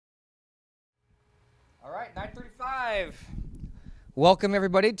All right, 9:35. Welcome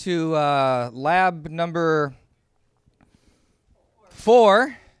everybody to lab number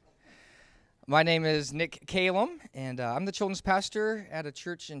 4. My name is Nick Caalim, and I'm the children's pastor at a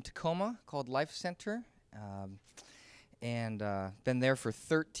church in Tacoma called Life Center, and been there for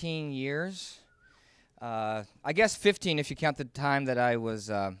 13 years. I guess 15 if you count the time that I was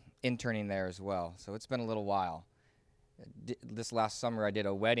interning there as well. So it's been a little while. This last summer I did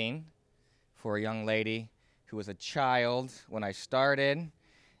a wedding for a young lady who was a child when I started,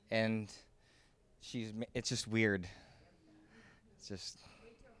 and it's just weird. It's just,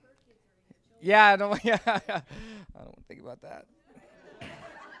 yeah, I don't want to think about that.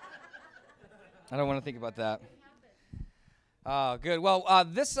 I don't want to think about that. Good. Well,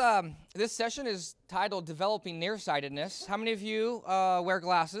 this session is titled Developing Nearsightedness. How many of you wear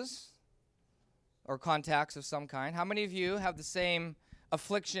glasses or contacts of some kind? How many of you have the same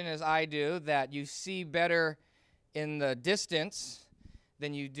affliction as I do, that you see better in the distance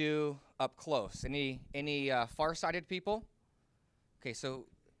than you do up close? Any far-sighted people? Okay, so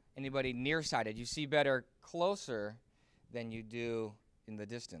anybody nearsighted, you see better closer than you do in the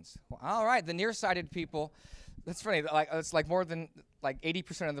distance. Well, all right, the nearsighted people. That's funny. Like it's like more than like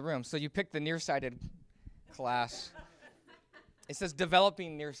 80% of the room. So you pick the nearsighted class. It says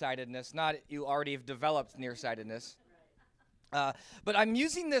developing nearsightedness, not you already have developed nearsightedness. But I'm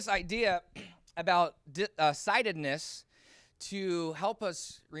using this idea about sightedness to help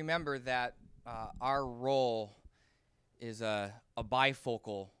us remember that our role is a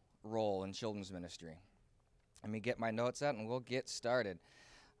bifocal role in children's ministry. Let me get my notes out and we'll get started.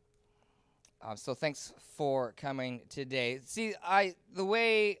 So thanks for coming today. See, I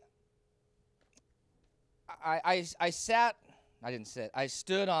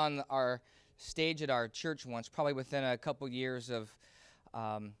stood on our stage at our church once, probably within a couple years of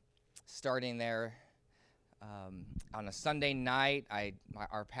starting there. On a Sunday night,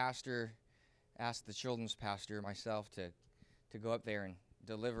 our pastor asked the children's pastor, myself, to go up there and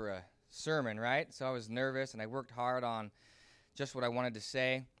deliver a sermon, right? So I was nervous, and I worked hard on just what I wanted to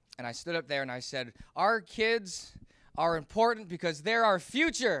say. And I stood up there, and I said, our kids are important because they're our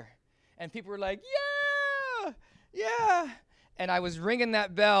future. And people were like, yeah, yeah. And I was ringing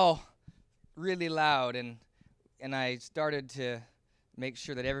that bell really loud, and I started to make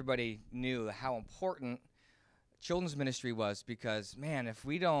sure that everybody knew how important children's ministry was, because, man, if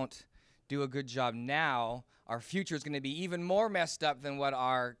we don't do a good job now, our future is going to be even more messed up than what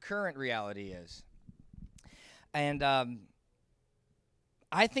our current reality is. And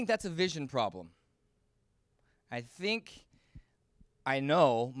I think that's a vision problem. I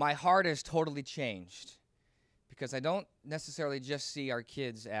know my heart has totally changed, because I don't necessarily just see our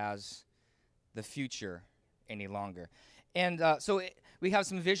kids as the future any longer. And we have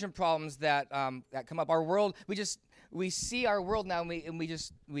some vision problems that come up. Our world, we see our world now, and we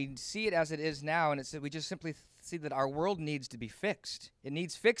see it as it is now, and we just simply see that our world needs to be fixed. It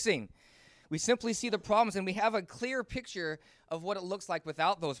needs fixing. We simply see the problems, and we have a clear picture of what it looks like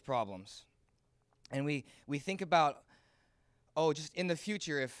without those problems. And we think about, just in the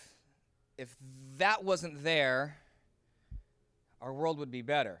future, if that wasn't there, our world would be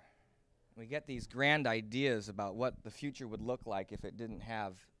better. We get these grand ideas about what the future would look like if it didn't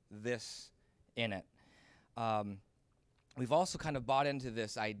have this in it. We've also kind of bought into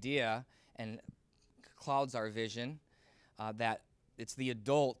this idea, and clouds our vision, that it's the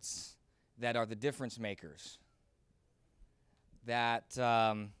adults that are the difference makers. That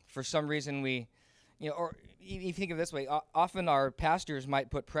for some reason or if you think of it this way, often our pastors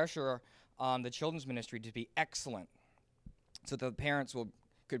might put pressure on the children's ministry to be excellent, so the parents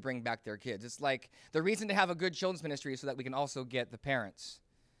could bring back their kids. It's like the reason to have a good children's ministry is so that we can also get the parents.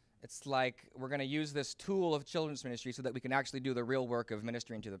 It's like we're going to use this tool of children's ministry so that we can actually do the real work of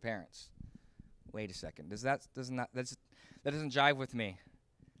ministering to the parents. Wait a second. That doesn't jive with me.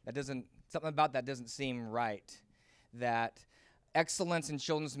 Something about that doesn't seem right. That excellence in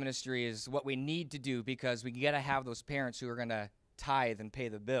children's ministry is what we need to do, because we got to have those parents who are going to tithe and pay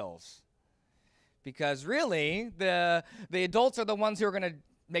the bills. Because really, the adults are the ones who are going to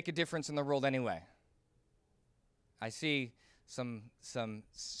make a difference in the world anyway. I see some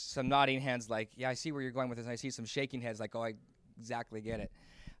nodding heads like, yeah, I see where you're going with this. And I see some shaking heads like, oh, I exactly get it.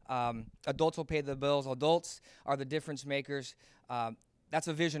 Adults will pay the bills. Adults are the difference makers. That's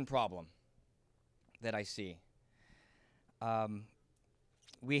a vision problem that I see.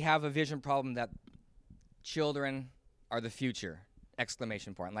 We have a vision problem that children are the future,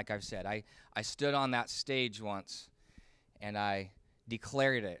 exclamation point. Like I've said, I stood on that stage once, and I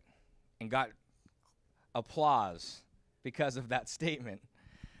declared it and got applause because of that statement.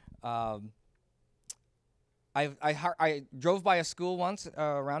 I drove by a school once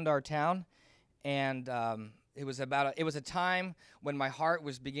around our town, and it was a time when my heart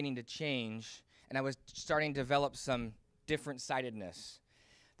was beginning to change, and I was starting to develop some different-sightedness.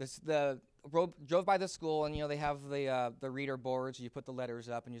 Drove by the school, and they have the reader boards. You put the letters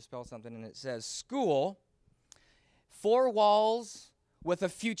up, and you spell something, and it says school, 4 walls with a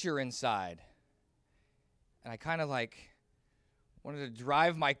future inside. And I kind of wanted to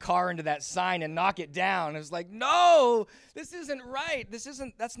drive my car into that sign and knock it down. It was like, no, this isn't right.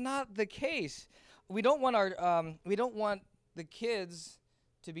 That's not the case. We don't want the kids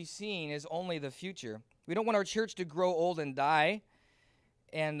to be seen as only the future. We don't want our church to grow old and die,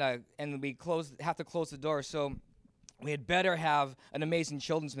 and we have to close the door. So we had better have an amazing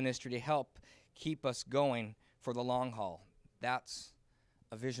children's ministry to help keep us going for the long haul. That's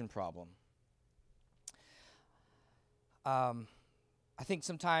a vision problem. I think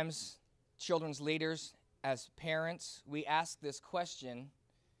sometimes children's leaders, as parents, we ask this question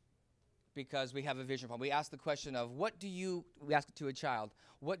because we have a vision problem. We ask the question of, we ask it to a child,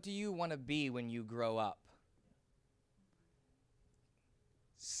 what do you want to be when you grow up?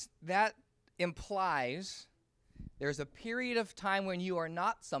 That implies there's a period of time when you are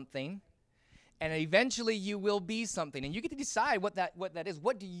not something, and eventually you will be something. And you get to decide what that is.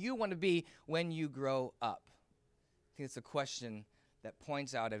 What do you want to be when you grow up? I think it's a question that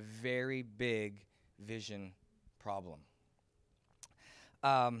points out a very big vision problem.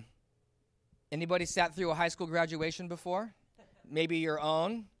 Anybody sat through a high school graduation before? Maybe your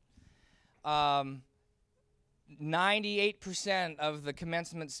own. 98% of the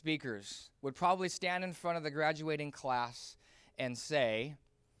commencement speakers would probably stand in front of the graduating class and say,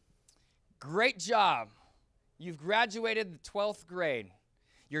 "Great job. You've graduated the 12th grade.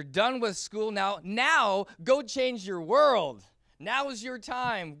 You're done with school now. Now go change your world. Now is your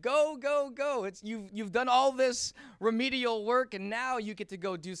time. Go, go, go. You've done all this remedial work, and now you get to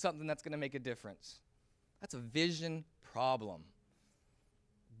go do something that's going to make a difference." That's a vision problem.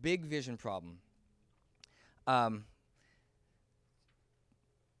 Big vision problem.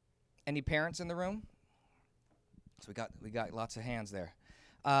 Any parents in the room? So we got lots of hands there.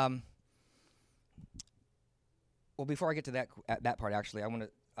 Well, before I get to that part, actually, I want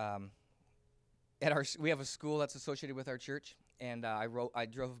to. We have a school that's associated with our church, and I walked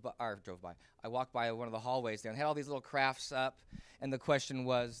by one of the hallways there and had all these little crafts up, and the question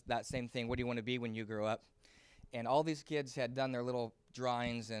was that same thing: what do you want to be when you grow up? And all these kids had done their little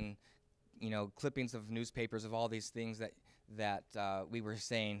drawings and clippings of newspapers of all these things that we were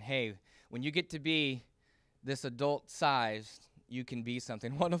saying, hey, when you get to be this adult size, you can be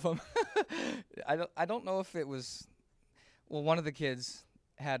something. One of them, I don't know if it was, well, one of the kids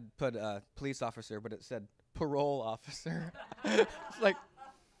had put a police officer, but it said parole officer. It's like,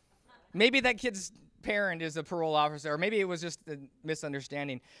 maybe that kid's parent is a parole officer, or maybe it was just a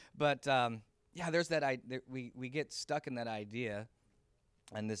misunderstanding. But there's that we get stuck in that idea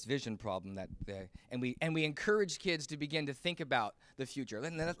and this vision problem and we encourage kids to begin to think about the future.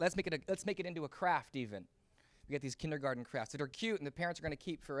 Let's make it into a craft even. We get these kindergarten crafts that are cute and the parents are going to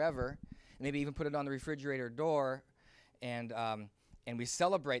keep forever, and maybe even put it on the refrigerator door, and we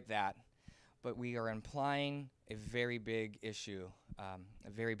celebrate that, but we are implying a very big issue, a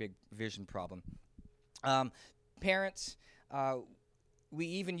very big vision problem. Parents, we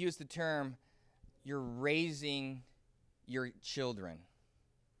even use the term, you're raising your children.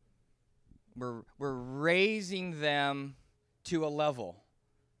 We're raising them to a level.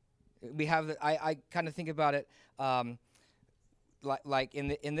 We have I kind of think about it like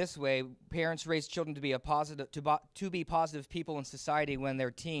in this way. Parents raise children to be positive people in society when they're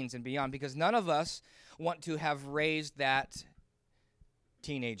teens and beyond, because none of us want to have raised that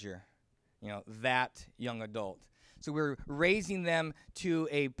teenager, that young adult. So we're raising them to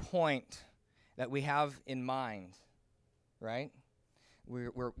a point that we have in mind, right?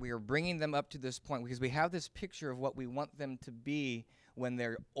 We are bringing them up to this point because we have this picture of what we want them to be when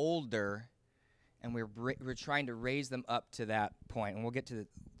they're older, and we're trying to raise them up to that point. And we'll get to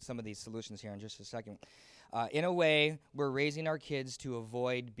some of these solutions here in just a second. In a way, we're raising our kids to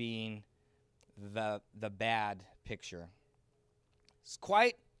avoid being the bad picture.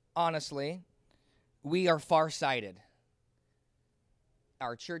 Quite honestly, we are farsighted.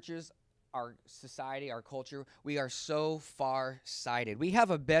 Our churches, our society, our culture, we are so far-sighted. We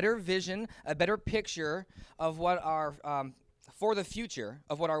have a better vision, a better picture of what for the future,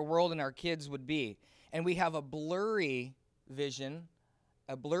 of what our world and our kids would be. And we have a blurry vision,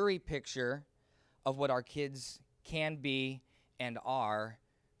 a blurry picture of what our kids can be and are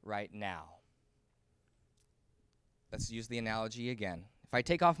right now. Let's use the analogy again. If I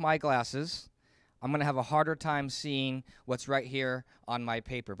take off my glasses, I'm going to have a harder time seeing what's right here on my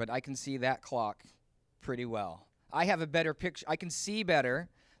paper, but I can see that clock pretty well. I have a better picture. I can see better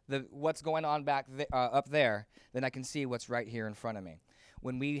what's going on up there than I can see what's right here in front of me.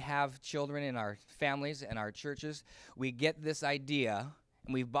 When we have children in our families and our churches, we get this idea,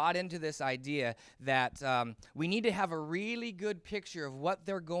 and we've bought into this idea that we need to have a really good picture of what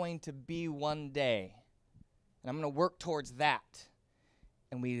they're going to be one day. And I'm going to work towards that.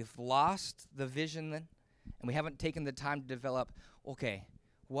 And we've lost the vision then, and we haven't taken the time to develop, okay,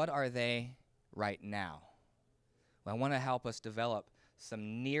 what are they right now? Well, I want to help us develop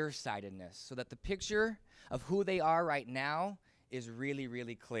some nearsightedness so that the picture of who they are right now is really,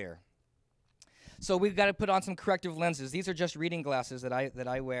 really clear. So we've got to put on some corrective lenses. These are just reading glasses that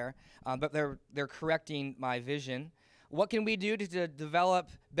I wear, but they're correcting my vision. What can we do to develop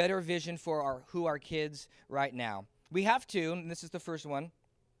better vision for who our kids right now? We have to, and this is the first one,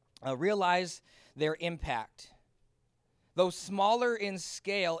 realize their impact. Though smaller in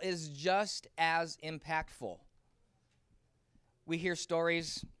scale, is just as impactful. We hear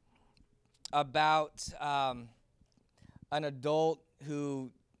stories about an adult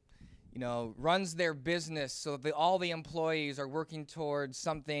who, runs their business so that all the employees are working towards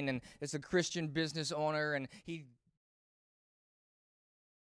something, and it's a Christian business owner, and he